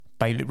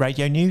Bailiwick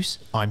Radio News,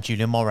 I'm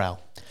Julian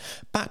Morrell.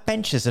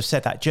 Backbenchers have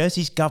said that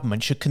Jersey's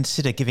government should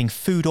consider giving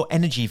food or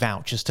energy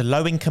vouchers to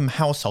low-income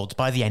households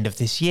by the end of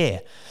this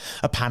year.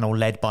 A panel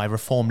led by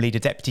Reform leader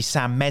Deputy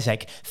Sam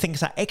Mezek thinks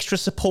that extra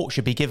support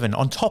should be given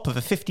on top of a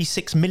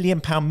 £56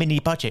 million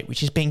mini-budget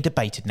which is being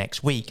debated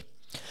next week.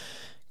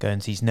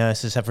 Guernsey's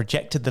nurses have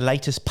rejected the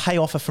latest pay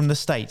offer from the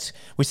state,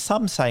 with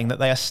some saying that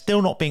they are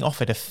still not being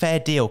offered a fair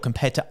deal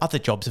compared to other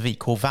jobs of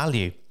equal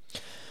value.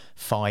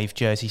 5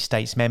 Jersey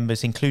States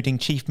members, including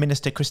Chief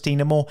Minister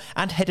Christina Moore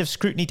and Head of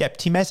Scrutiny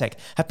Deputy Mezek,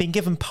 have been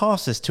given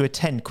passes to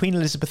attend Queen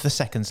Elizabeth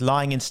II's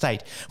lying in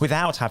state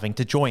without having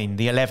to join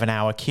the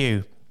 11-hour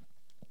queue.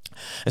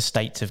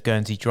 Estates of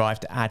Guernsey drive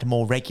to add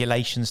more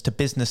regulations to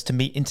business to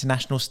meet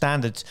international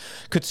standards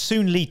could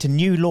soon lead to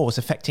new laws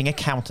affecting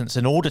accountants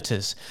and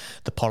auditors.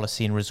 The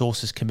Policy and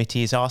Resources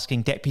Committee is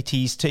asking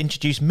deputies to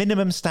introduce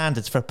minimum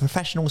standards for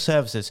professional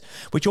services,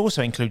 which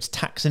also includes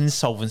tax and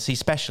insolvency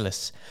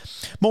specialists.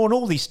 More on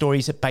all these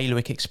stories at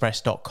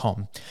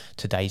bailiwickexpress.com.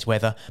 Today's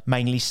weather,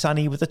 mainly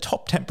sunny with a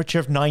top temperature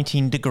of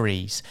 19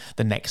 degrees.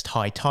 The next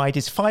high tide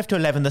is 5 to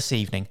 11 this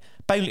evening.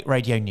 Bailiwick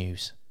Radio News.